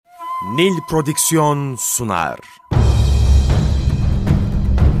Nil Prodüksiyon sunar.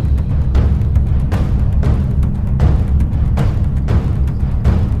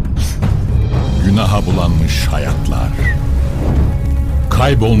 Günaha bulanmış hayatlar,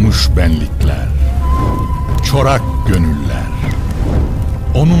 kaybolmuş benlikler, çorak gönüller,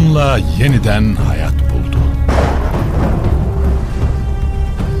 onunla yeniden hayat buldu.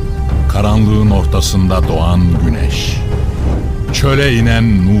 Karanlığın ortasında doğan güneş, çöle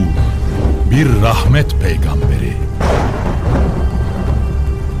inen nur, bir rahmet peygamberi.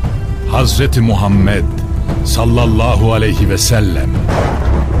 Hazreti Muhammed sallallahu aleyhi ve sellem,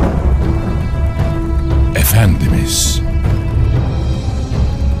 Efendimiz.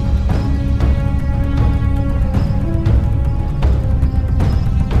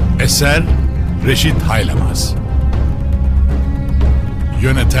 Eser Reşit Haylamaz.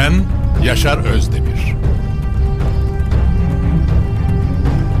 Yöneten Yaşar Özdemir.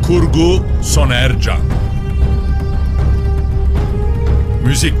 Kurgu Soner Can.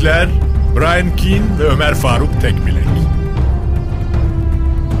 Müzikler Brian Keane ve Ömer Faruk Tekbilek.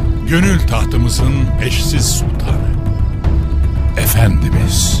 Gönül tahtımızın eşsiz sultanı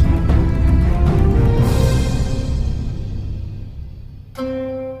Efendimiz.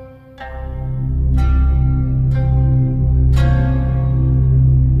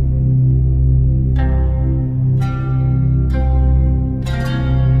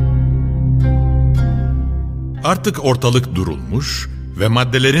 Artık ortalık durulmuş ve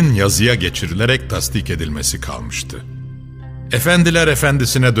maddelerin yazıya geçirilerek tasdik edilmesi kalmıştı. Efendiler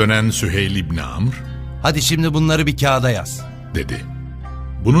efendisine dönen Süheyl İbni Amr, "Hadi şimdi bunları bir kağıda yaz," dedi.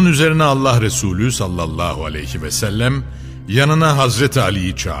 Bunun üzerine Allah Resulü sallallahu aleyhi ve sellem yanına Hazreti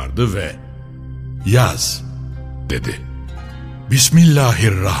Ali'yi çağırdı ve "Yaz," dedi.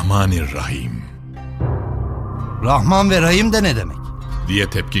 "Bismillahirrahmanirrahim." "Rahman ve Rahim de ne demek?" diye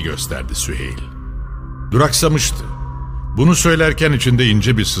tepki gösterdi Süheyl. Duraksamıştı. Bunu söylerken içinde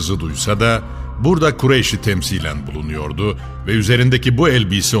ince bir sızı duysa da burada Kureyş'i temsilen bulunuyordu ve üzerindeki bu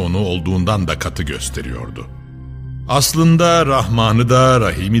elbise onu olduğundan da katı gösteriyordu. Aslında Rahman'ı da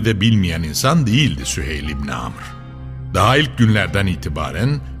Rahim'i de bilmeyen insan değildi Süheyl İbni Amr. Daha ilk günlerden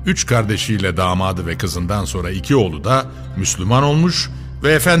itibaren 3 kardeşiyle damadı ve kızından sonra 2 oğlu da Müslüman olmuş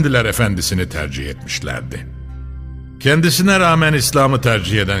ve Efendiler Efendisi'ni tercih etmişlerdi. Kendisine rağmen İslam'ı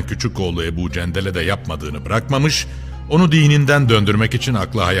tercih eden küçük oğlu Ebu Cendel'e de yapmadığını bırakmamış, onu dininden döndürmek için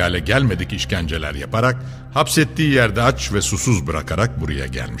akla hayale gelmedik işkenceler yaparak, hapsettiği yerde aç ve susuz bırakarak buraya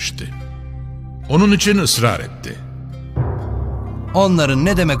gelmişti. Onun için ısrar etti. "Onların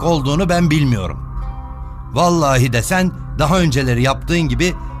ne demek olduğunu ben bilmiyorum. Vallahi de sen daha önceleri yaptığın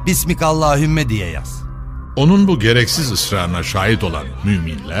gibi Bismikallahümme diye yaz." Onun bu gereksiz ısrarına şahit olan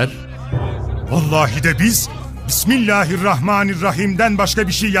müminler, "Vallahi de biz Bismillahirrahmanirrahim'den başka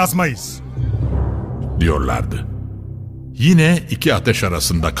bir şey yazmayız," diyorlardı. Yine 2 ateş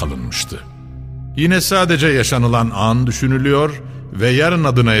arasında kalınmıştı. Yine sadece yaşanılan an düşünülüyor ve yarın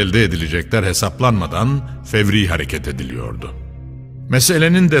adına elde edilecekler hesaplanmadan fevri hareket ediliyordu.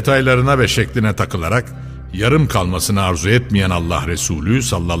 Meselenin detaylarına ve şekline takılarak yarım kalmasını arzu etmeyen Allah Resulü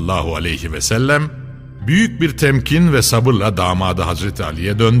sallallahu aleyhi ve sellem büyük bir temkin ve sabırla damadı Hazreti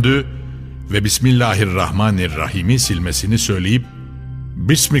Ali'ye döndü ve Bismillahirrahmanirrahim'i silmesini söyleyip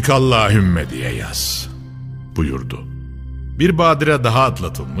Bismikallahümme diye yaz buyurdu. Bir badire daha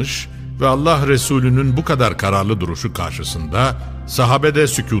atlatılmış ve Allah Resulü'nün bu kadar kararlı duruşu karşısında sahabe de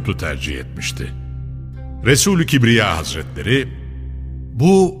sükutu tercih etmişti. Resulü Kibriya Hazretleri,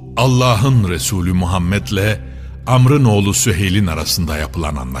 "Bu Allah'ın Resulü Muhammed'le Amr'ın oğlu Süheyl'in arasında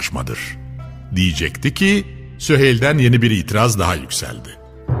yapılan anlaşmadır," diyecekti ki Süheyl'den yeni bir itiraz daha yükseldi.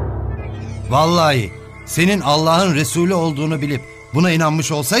 "Vallahi senin Allah'ın Resulü olduğunu bilip buna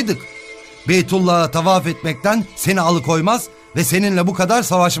inanmış olsaydık, Beytullah'a tavaf etmekten seni alıkoymaz ve seninle bu kadar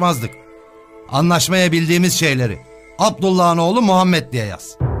savaşmazdık. Anlaşmaya bildiğimiz şeyleri Abdullah'ın oğlu Muhammed diye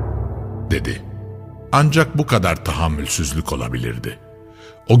yaz," dedi. Ancak bu kadar tahammülsüzlük olabilirdi.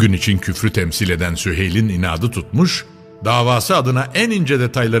 O gün için küfrü temsil eden Süheyl'in inadı tutmuş, davası adına en ince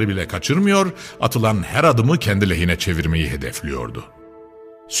detayları bile kaçırmıyor, atılan her adımı kendi lehine çevirmeyi hedefliyordu.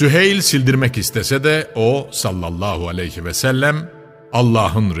 Süheyl sildirmek istese de o sallallahu aleyhi ve sellem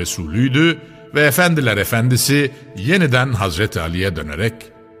Allah'ın Resulüydü ve Efendiler Efendisi yeniden Hazreti Ali'ye dönerek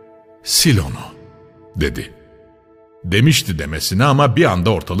 "Sil onu," dedi. Demişti demesine ama bir anda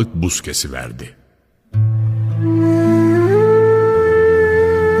ortalık buz kesiverdi.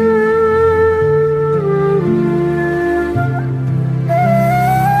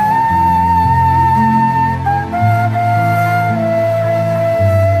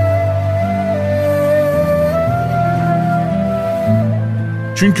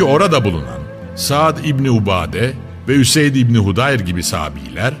 Çünkü orada bulunan Sa'd İbni Ubade ve Üseyd İbni Hudayr gibi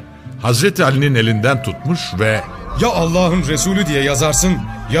sahabiler Hazreti Ali'nin elinden tutmuş ve "Ya Allah'ın Resulü diye yazarsın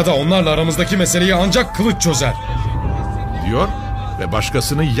ya da onlarla aramızdaki meseleyi ancak kılıç çözer" diyor ve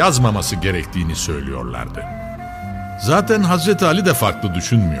başkasını yazmaması gerektiğini söylüyorlardı. Zaten Hazreti Ali de farklı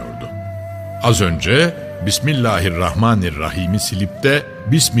düşünmüyordu. Az önce Bismillahirrahmanirrahim'i silip de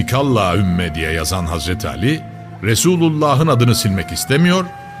Bismikallahümme diye yazan Hazreti Ali, Resulullah'ın adını silmek istemiyor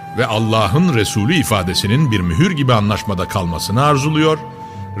ve Allah'ın Resulü ifadesinin bir mühür gibi anlaşmada kalmasını arzuluyor,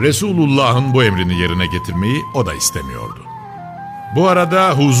 Resulullah'ın bu emrini yerine getirmeyi o da istemiyordu. Bu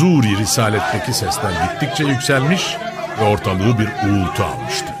arada huzur-i risaletteki sesler gittikçe yükselmiş ve ortalığı bir uğultu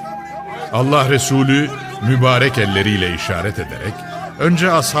almıştı. Allah Resulü mübarek elleriyle işaret ederek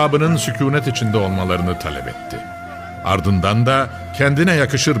önce ashabının sükunet içinde olmalarını talep etti. Ardından da kendine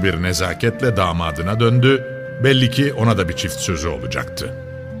yakışır bir nezaketle damadına döndü, belli ki ona da bir çift sözü olacaktı.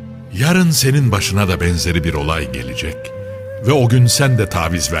 Yarın senin başına da benzeri bir olay gelecek ve o gün sen de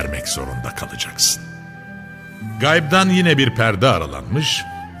taviz vermek zorunda kalacaksın. Gaybdan yine bir perde aralanmış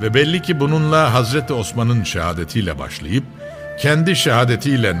ve belli ki bununla Hazreti Osman'ın şehadetiyle başlayıp kendi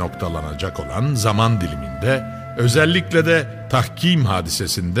şehadetiyle noktalanacak olan zaman diliminde, özellikle de tahkim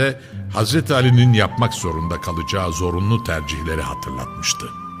hadisesinde Hazreti Ali'nin yapmak zorunda kalacağı zorunlu tercihleri hatırlatmıştı.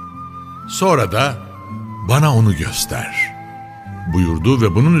 Sonra da "Bana onu göster" buyurdu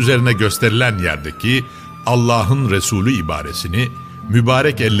ve bunun üzerine gösterilen yerdeki Allah'ın Resulü ibaresini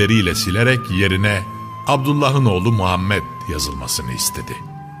mübarek elleriyle silerek yerine Abdullah'ın oğlu Muhammed yazılmasını istedi.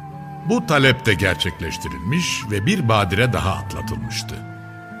 Bu talep de gerçekleştirilmiş ve bir badire daha atlatılmıştı.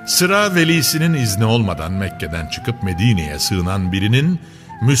 Sıra velisinin izni olmadan Mekke'den çıkıp Medine'ye sığınan birinin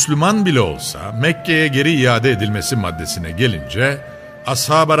Müslüman bile olsa Mekke'ye geri iade edilmesi maddesine gelince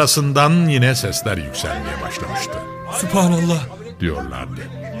ashab arasından yine sesler yükselmeye başlamıştı. Sübhanallah diyorlardı.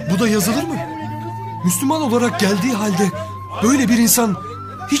 Bu da yazılır mı? Müslüman olarak geldiği halde böyle bir insan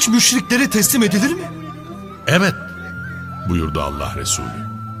hiç müşriklere teslim edilir mi? Evet buyurdu Allah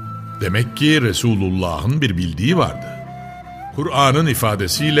Resulü. Demek ki Resulullah'ın bir bildiği vardı. Kur'an'ın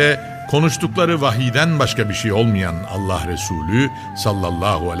ifadesiyle konuştukları vahiyden başka bir şey olmayan Allah Resulü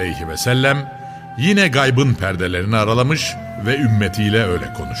sallallahu aleyhi ve sellem yine gaybın perdelerini aralamış ve ümmetiyle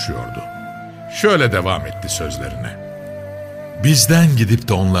öyle konuşuyordu. Şöyle devam etti sözlerine. Bizden gidip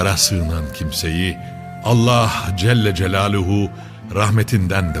de onlara sığınan kimseyi Allah Celle Celaluhu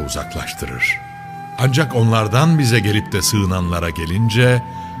rahmetinden de uzaklaştırır. Ancak onlardan bize gelip de sığınanlara gelince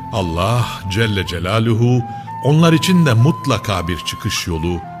Allah Celle Celaluhu onlar için de mutlaka bir çıkış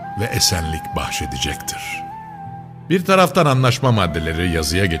yolu ve esenlik bahşedecektir. Bir taraftan anlaşma maddeleri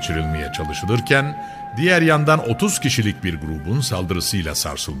yazıya geçirilmeye çalışılırken diğer yandan 30 kişilik bir grubun saldırısıyla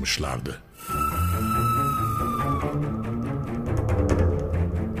sarsılmışlardı.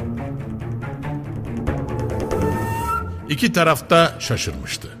 İki taraf da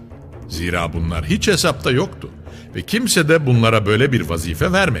şaşırmıştı. Zira bunlar hiç hesapta yoktu ve kimse de bunlara böyle bir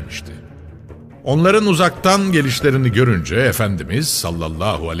vazife vermemişti. Onların uzaktan gelişlerini görünce Efendimiz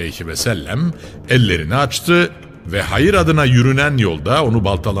sallallahu aleyhi ve sellem ellerini açtı ve hayır adına yürünen yolda onu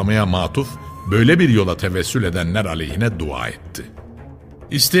baltalamaya matuf böyle bir yola tevessül edenler aleyhine dua etti.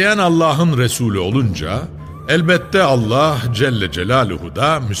 İsteyen Allah'ın Resulü olunca elbette Allah Celle Celaluhu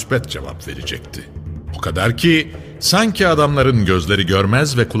da müsbet cevap verecekti. O kadar ki sanki adamların gözleri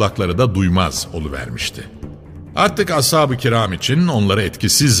görmez ve kulakları da duymaz oluvermişti. Artık ashab-ı kiram için onları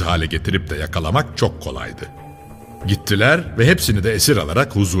etkisiz hale getirip de yakalamak çok kolaydı. Gittiler ve hepsini de esir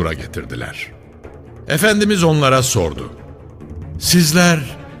alarak huzura getirdiler. Efendimiz onlara sordu. Sizler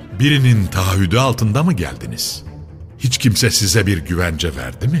birinin taahhüdü altında mı geldiniz? Hiç kimse size bir güvence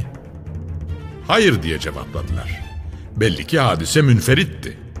verdi mi? Hayır diye cevapladılar. Belli ki hadise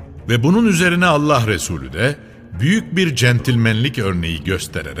münferitti. Ve bunun üzerine Allah Resulü de büyük bir centilmenlik örneği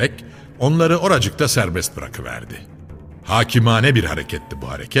göstererek onları oracıkta serbest bırakıverdi. Hakimane bir hareketti bu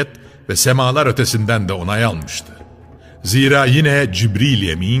hareket ve semalar ötesinden de onay almıştı. Zira yine Cibril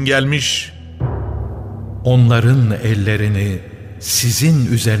yemin gelmiş, onların ellerini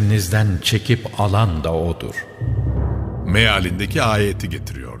sizin üzerinizden çekip alan da odur mealindeki ayeti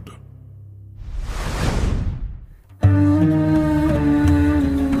getiriyordu.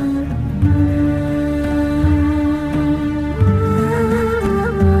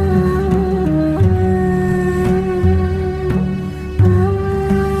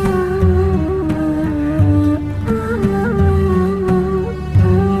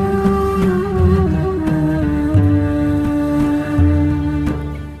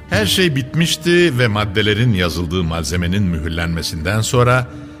 Her şey bitmişti ve maddelerin yazıldığı malzemenin mühürlenmesinden sonra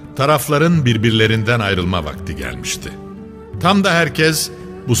tarafların birbirlerinden ayrılma vakti gelmişti. Tam da herkes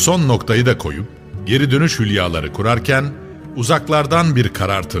bu son noktayı da koyup geri dönüş hülyaları kurarken uzaklardan bir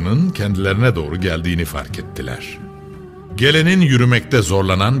karartının kendilerine doğru geldiğini fark ettiler. Gelenin yürümekte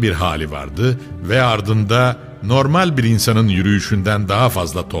zorlanan bir hali vardı ve ardında normal bir insanın yürüyüşünden daha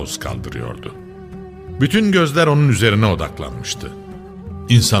fazla toz kaldırıyordu. Bütün gözler onun üzerine odaklanmıştı.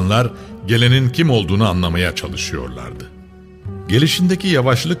 İnsanlar gelenin kim olduğunu anlamaya çalışıyorlardı. Gelişindeki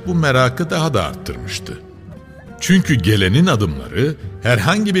yavaşlık bu merakı daha da arttırmıştı. Çünkü gelenin adımları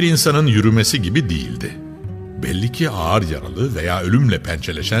herhangi bir insanın yürümesi gibi değildi. Belli ki ağır yaralı veya ölümle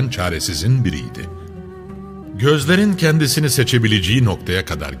pençeleşen çaresizin biriydi. Gözlerin kendisini seçebileceği noktaya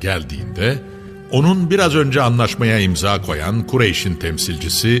kadar geldiğinde, onun biraz önce anlaşmaya imza koyan Kureyş'in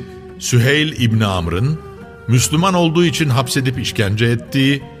temsilcisi Süheyl İbni Amr'ın, Müslüman olduğu için hapsedip işkence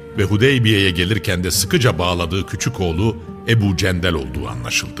ettiği ve Hudeybiye'ye gelirken de sıkıca bağladığı küçük oğlu Ebu Cendel olduğu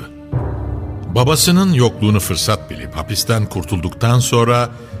anlaşıldı. Babasının yokluğunu fırsat bilip hapisten kurtulduktan sonra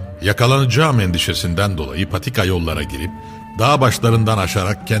yakalanacağım endişesinden dolayı patika yollara girip dağ başlarından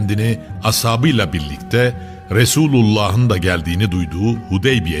aşarak kendini ashabıyla birlikte Resulullah'ın da geldiğini duyduğu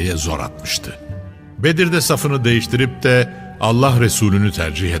Hudeybiye'ye zor atmıştı. Bedir'de safını değiştirip de Allah Resulü'nü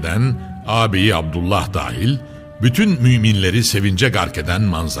tercih eden ağabeyi Abdullah dahil bütün müminleri sevince gark eden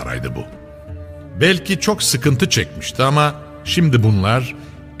manzaraydı bu. Belki çok sıkıntı çekmişti ama şimdi bunlar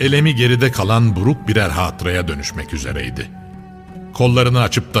elemi geride kalan buruk birer hatıraya dönüşmek üzereydi. Kollarını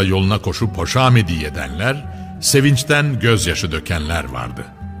açıp da yoluna koşup hoşamedi edenler, sevinçten gözyaşı dökenler vardı.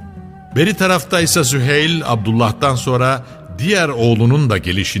 Beri tarafta ise Süheyl, Abdullah'tan sonra diğer oğlunun da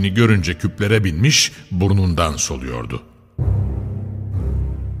gelişini görünce küplere binmiş, burnundan soluyordu.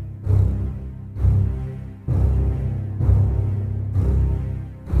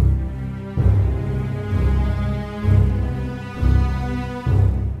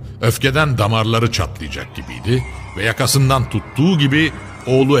 Öfkeden damarları çatlayacak gibiydi ve yakasından tuttuğu gibi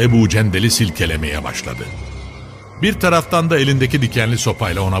oğlu Ebu Cendel'i silkelemeye başladı. Bir taraftan da elindeki dikenli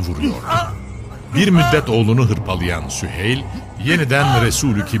sopayla ona vuruyordu. Bir müddet oğlunu hırpalayan Süheyl yeniden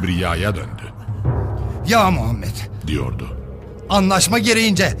Resulü Kibriya'ya döndü. Ya Muhammed, diyordu. Anlaşma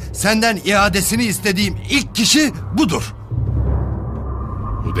gereğince senden iadesini istediğim ilk kişi budur.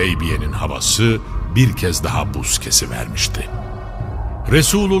 Hudeybiye'nin havası bir kez daha buz kesivermişti.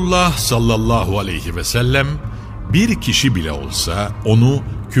 Resulullah sallallahu aleyhi ve sellem bir kişi bile olsa onu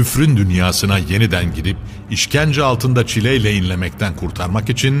küfrün dünyasına yeniden girip işkence altında çileyle inlemekten kurtarmak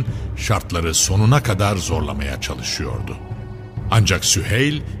için şartları sonuna kadar zorlamaya çalışıyordu. Ancak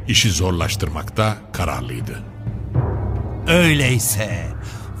Süheyl işi zorlaştırmakta kararlıydı. Öyleyse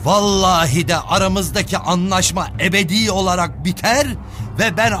vallahi de aramızdaki anlaşma ebedi olarak biter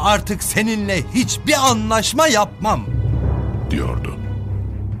ve ben artık seninle hiçbir anlaşma yapmam, diyordu.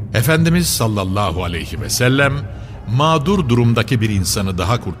 Efendimiz sallallahu aleyhi ve sellem mağdur durumdaki bir insanı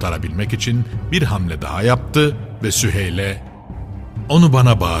daha kurtarabilmek için bir hamle daha yaptı ve Süheyl'e "Onu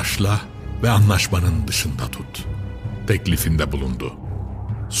bana bağışla ve anlaşmanın dışında tut" teklifinde bulundu.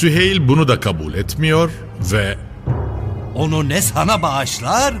 Süheyl bunu da kabul etmiyor ve "Onu ne sana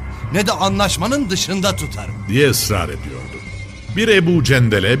bağışlar ne de anlaşmanın dışında tutarım" diye ısrar ediyordu. Bir Ebu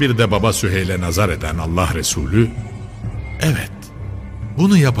Cendel'e bir de baba Süheyl'e nazar eden Allah Resulü "Evet,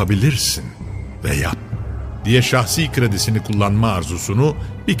 bunu yapabilirsin ve yap" diye şahsi kredisini kullanma arzusunu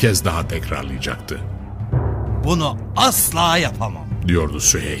bir kez daha tekrarlayacaktı. "Bunu asla yapamam" diyordu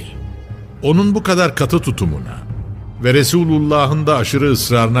Süheyl. Onun bu kadar katı tutumuna ve Resulullah'ın da aşırı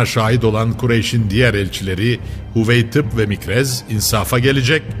ısrarına şahit olan Kureyş'in diğer elçileri Huveytib ve Mikrez insafa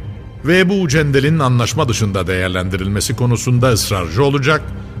gelecek ve Ebu Cendel'in anlaşma dışında değerlendirilmesi konusunda ısrarcı olacak,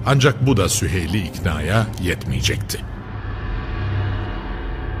 ancak bu da Süheyl'i iknaya yetmeyecekti.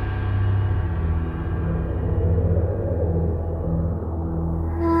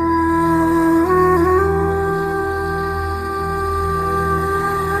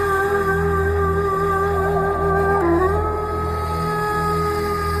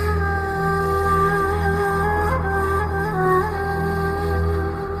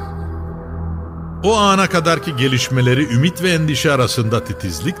 O ana kadarki gelişmeleri ümit ve endişe arasında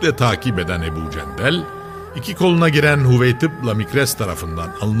titizlikle takip eden Ebu Cendel, iki koluna giren Huveytib'la Mikres tarafından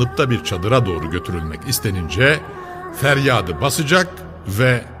alınıp da bir çadıra doğru götürülmek istenince feryadı basacak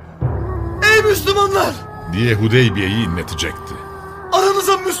ve "Ey Müslümanlar!" diye Hudeybiye'yi inletecekti.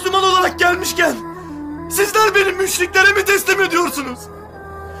 "Aranıza Müslüman olarak gelmişken sizler benim müşriklere mi teslim ediyorsunuz?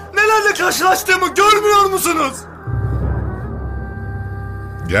 Nelerle karşılaştığımı görmüyor musunuz?"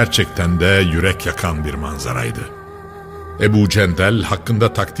 Gerçekten de yürek yakan bir manzaraydı. Ebu Cendel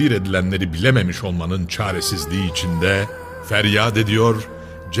hakkında takdir edilenleri bilememiş olmanın çaresizliği içinde feryat ediyor,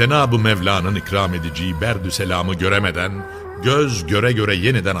 Cenab-ı Mevla'nın ikram edeceği berdü selamı göremeden göz göre göre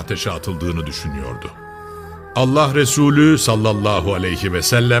yeniden ateşe atıldığını düşünüyordu. Allah Resulü sallallahu aleyhi ve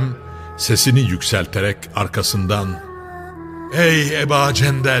sellem sesini yükselterek arkasından "Ey Eba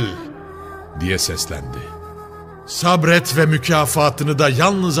Cendel!" diye seslendi. "Sabret ve mükafatını da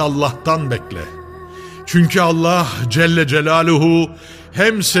yalnız Allah'tan bekle. Çünkü Allah Celle Celaluhu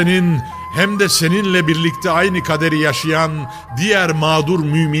hem senin hem de seninle birlikte aynı kaderi yaşayan diğer mağdur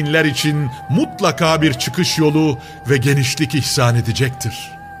müminler için mutlaka bir çıkış yolu ve genişlik ihsan edecektir.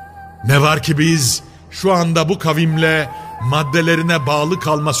 Ne var ki biz şu anda bu kavimle maddelerine bağlı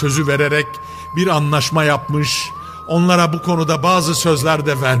kalma sözü vererek bir anlaşma yapmış, onlara bu konuda bazı sözler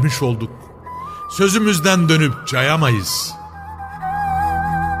de vermiş olduk. Sözümüzden dönüp cayamayız."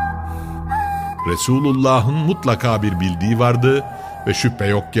 Resulullah'ın mutlaka bir bildiği vardı ve şüphe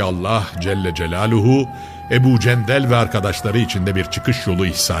yok ki Allah Celle Celaluhu Ebu Cendel ve arkadaşları için de bir çıkış yolu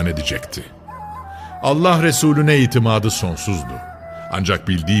ihsan edecekti. Allah Resulüne itimadı sonsuzdu. Ancak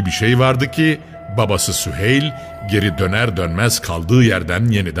bildiği bir şey vardı ki babası Süheyl geri döner dönmez kaldığı yerden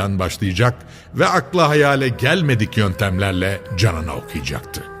yeniden başlayacak ve akla hayale gelmedik yöntemlerle canına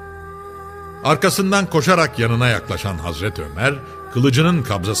okuyacaktı. Arkasından koşarak yanına yaklaşan Hazreti Ömer kılıcının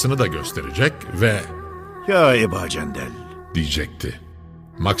kabzasını da gösterecek ve "Ya Eba Cendel" diyecekti.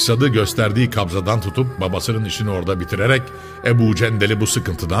 Maksadı gösterdiği kabzadan tutup babasının işini orada bitirerek Ebu Cendel'i bu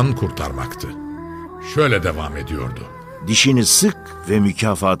sıkıntıdan kurtarmaktı. Şöyle devam ediyordu. "Dişini sık ve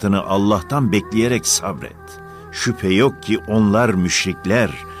mükafatını Allah'tan bekleyerek sabret. Şüphe yok ki onlar müşrikler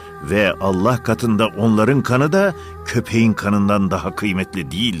ve Allah katında onların kanı da köpeğin kanından daha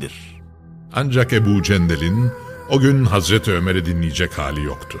kıymetli değildir." Ancak Ebu Cendel'in o gün Hazreti Ömer'i dinleyecek hali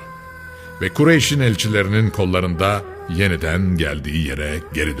yoktu. Ve Kureyş'in elçilerinin kollarında yeniden geldiği yere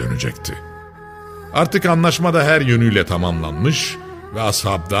geri dönecekti. Artık anlaşma da her yönüyle tamamlanmış ve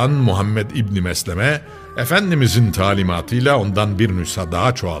ashabdan Muhammed İbni Meslem'e Efendimizin talimatıyla ondan bir nüsha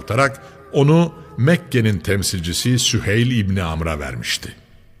daha çoğaltarak onu Mekke'nin temsilcisi Süheyl İbni Amr'a vermişti.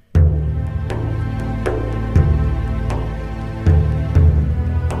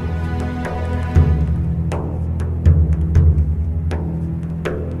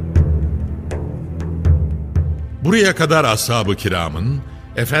 Buraya kadar ashab-ı kiramın,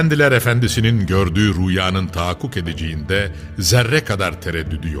 efendiler efendisinin gördüğü rüyanın tahakkuk edeceğinde zerre kadar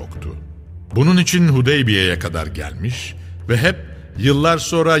tereddüdü yoktu. Bunun için Hudeybiye'ye kadar gelmiş ve hep yıllar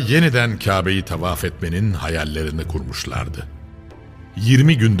sonra yeniden Kabe'yi tavaf etmenin hayallerini kurmuşlardı.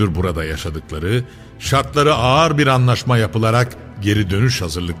 20 gündür burada yaşadıkları, şartları ağır bir anlaşma yapılarak geri dönüş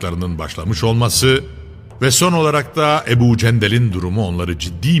hazırlıklarının başlamış olması ve son olarak da Ebu Cendel'in durumu onları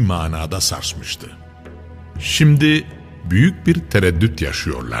ciddi manada sarsmıştı. Şimdi büyük bir tereddüt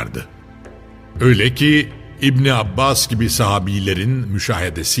yaşıyorlardı. Öyle ki İbni Abbas gibi sahabilerin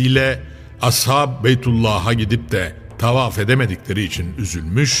müşahedesiyle ashab Beytullah'a gidip de tavaf edemedikleri için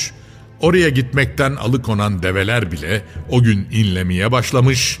üzülmüş, oraya gitmekten alıkonan develer bile o gün inlemeye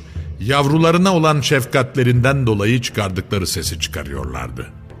başlamış, yavrularına olan şefkatlerinden dolayı çıkardıkları sesi çıkarıyorlardı.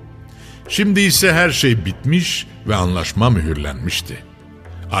 Şimdi ise her şey bitmiş ve anlaşma mühürlenmişti.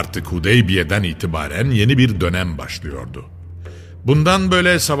 Artık Hudeybiye'den itibaren yeni bir dönem başlıyordu. Bundan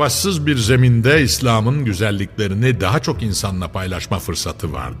böyle savaşsız bir zeminde İslam'ın güzelliklerini daha çok insanla paylaşma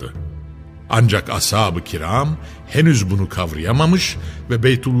fırsatı vardı. Ancak ashab-ı kiram henüz bunu kavrayamamış ve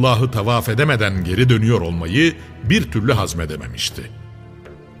Beytullah'ı tavaf edemeden geri dönüyor olmayı bir türlü hazmedememişti.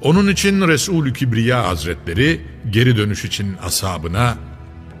 Onun için Resul-ü Kibriya Hazretleri geri dönüş için ashabına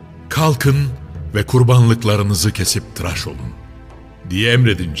 "Kalkın ve kurbanlıklarınızı kesip tıraş olun" diye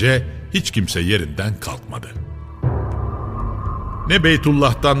emredince hiç kimse yerinden kalkmadı. Ne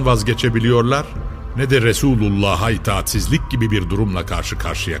Beytullah'tan vazgeçebiliyorlar ne de Resulullah'a itaatsizlik gibi bir durumla karşı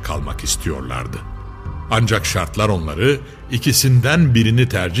karşıya kalmak istiyorlardı. Ancak şartlar onları ikisinden birini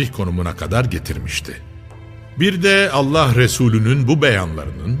tercih konumuna kadar getirmişti. Bir de Allah Resulü'nün bu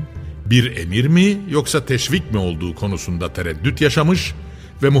beyanlarının bir emir mi yoksa teşvik mi olduğu konusunda tereddüt yaşamış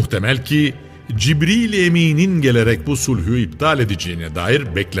ve muhtemel ki Cibril Emin'in gelerek bu sulhü iptal edeceğine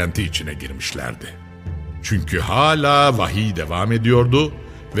dair beklenti içine girmişlerdi. Çünkü hala vahiy devam ediyordu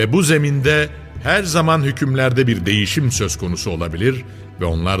ve bu zeminde her zaman hükümlerde bir değişim söz konusu olabilir ve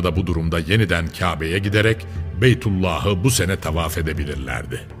onlar da bu durumda yeniden Kabe'ye giderek Beytullah'ı bu sene tavaf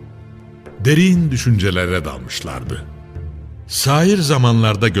edebilirlerdi. Derin düşüncelere dalmışlardı. Sair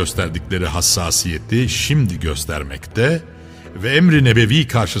zamanlarda gösterdikleri hassasiyeti şimdi göstermekte ve emri nebevi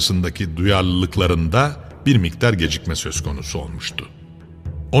karşısındaki duyarlılıklarında bir miktar gecikme söz konusu olmuştu.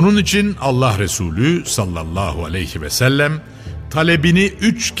 Onun için Allah Resulü sallallahu aleyhi ve sellem talebini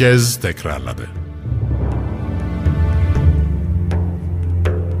 3 kez tekrarladı.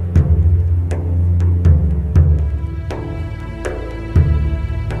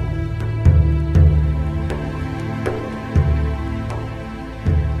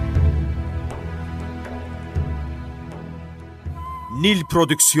 Nil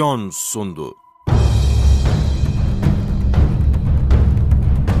Prodüksiyon sundu.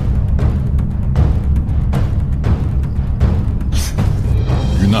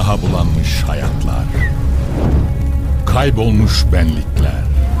 Günaha bulanmış hayatlar, kaybolmuş benlikler,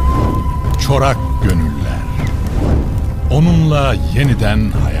 çorak gönüller, onunla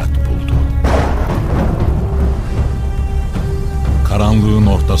yeniden hayat buldu. Karanlığın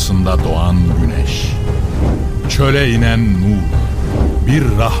ortasında doğan güneş, çöle inen nur,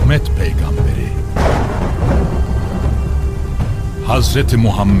 bir rahmet peygamberi. Hazreti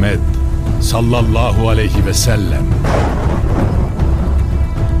Muhammed sallallahu aleyhi ve sellem,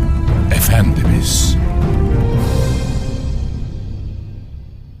 Efendimiz